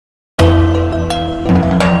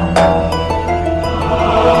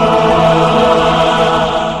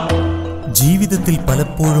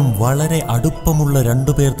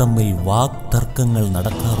വാക്തർക്കങ്ങൾ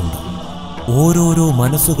നടക്കാറുണ്ട്. ഓരോരോ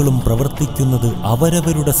മനസ്സുകളും പ്രവർത്തിക്കുന്നത്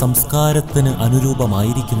അവരവരുടെ സംസ്കാരത്തിന്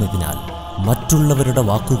അനുരൂപമായിരിക്കുന്നതിനാൽ മറ്റുള്ളവരുടെ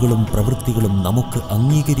വാക്കുകളും പ്രവൃത്തികളും നമുക്ക്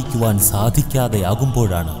അംഗീകരിക്കുവാൻ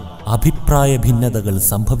സാധിക്കാതെയാകുമ്പോഴാണ് അഭിപ്രായ ഭിന്നതകൾ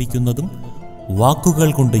സംഭവിക്കുന്നതും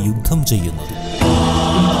വാക്കുകൾ കൊണ്ട് യുദ്ധം ചെയ്യുന്നതും.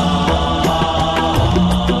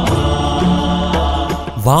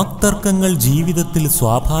 വാക്തർക്കങ്ങൾ ജീവിതത്തിൽ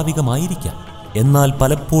സ്വാഭാവികമായിരിക്കാം. എന്നാൽ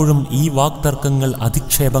പലപ്പോഴും ഈ വാക്തർക്കങ്ങൾ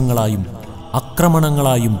അധിക്ഷേപങ്ങളായും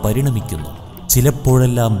ആക്രമണങ്ങളായും പരിണമിക്കുന്നു.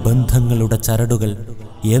 ചിലപ്പോഴെല്ലാം ബന്ധങ്ങളുടെ ചരടുകൾ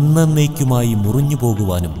എന്നേക്കുമായി മുറിഞ്ഞു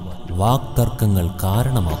പോകുവാനും വാക്തർക്കങ്ങൾ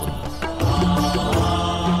കാരണമാകുന്നു.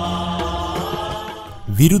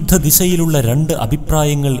 വിരുദ്ധ ദിശയിലുള്ള രണ്ട്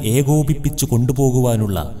അഭിപ്രായങ്ങൾ ഏകോപിപ്പിച്ചു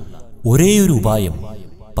കൊണ്ടുപോകുവാനുള്ള ഒരേയൊരു ഉപായം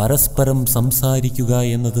പരസ്പരം സംസാരിക്കുക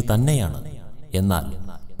എന്നത് തന്നെയാണ്. എന്നാൽ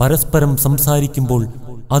പരസ്പരം സംസാരിക്കുമ്പോൾ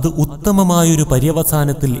അത് ഉത്തമമായൊരു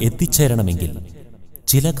പര്യവസാനത്തിൽ എത്തിച്ചേരണമെങ്കിൽ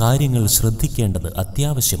ചില കാര്യങ്ങൾ ശ്രദ്ധിക്കേണ്ടത്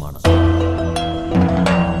അത്യാവശ്യമാണ്.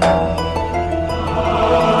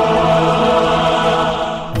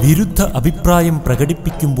 വിരുദ്ധ അഭിപ്രായം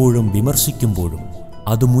പ്രകടിപ്പിക്കുമ്പോഴും വിമർശിക്കുമ്പോഴും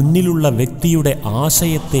അത് മുന്നിലുള്ള വ്യക്തിയുടെ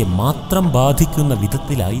ആശയത്തെ മാത്രം ബാധിക്കുന്ന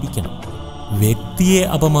വിധത്തിലായിരിക്കണം. വ്യക്തിയെ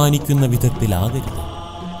അപമാനിക്കുന്ന വിധത്തിലാകരുത്.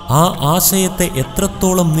 ആ ആശയത്തെ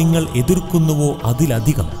എത്രത്തോളം നിങ്ങൾ എതിർക്കുന്നുവോ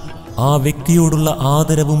അതിലധികം ആ വ്യക്തിയോടുള്ള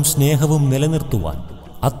ആദരവും സ്നേഹവും നിലനിർത്തുവാൻ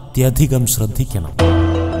അത്യധികം ശ്രദ്ധിക്കണം.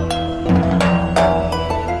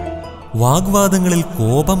 വാഗ്വാദങ്ങളിൽ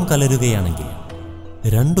കോപം കലരുകയാണെങ്കിൽ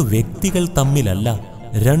രണ്ടു വ്യക്തികൾ തമ്മിലല്ല,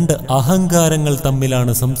 രണ്ട് അഹങ്കാരങ്ങൾ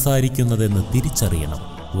തമ്മിലാണ് സംസാരിക്കുന്നതെന്ന് തിരിച്ചറിയണം.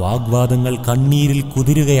 വാഗ്വാദങ്ങൾ കണ്ണീരിൽ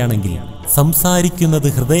കുതിരുകയാണെങ്കിൽ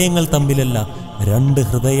സംസാരിക്കുന്നത് ഹൃദയങ്ങൾ തമ്മിലല്ല, രണ്ട്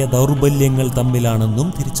ഹൃദയ ദൗർബല്യങ്ങൾ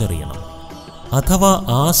തമ്മിലാണെന്നും തിരിച്ചറിയണം. അഥവാ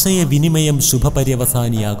ആശയവിനിമയം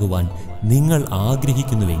ശുഭപര്യവസാനിയാകുവാൻ നിങ്ങൾ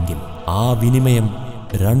ആഗ്രഹിക്കുന്നുവെങ്കിൽ ആ വിനിമയം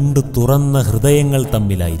രണ്ട് തുറന്ന ഹൃദയങ്ങൾ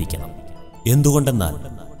തമ്മിലായിരിക്കണം. എന്തുകൊണ്ടെന്നാൽ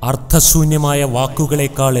അർത്ഥശൂന്യമായ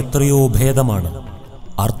വാക്കുകളേക്കാൾ എത്രയോ ഭേദമാണ്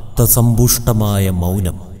അർത്ഥസമ്പുഷ്ടമായ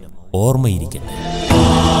മൗനം. ഓർമ്മയിരിക്കട്ടെ.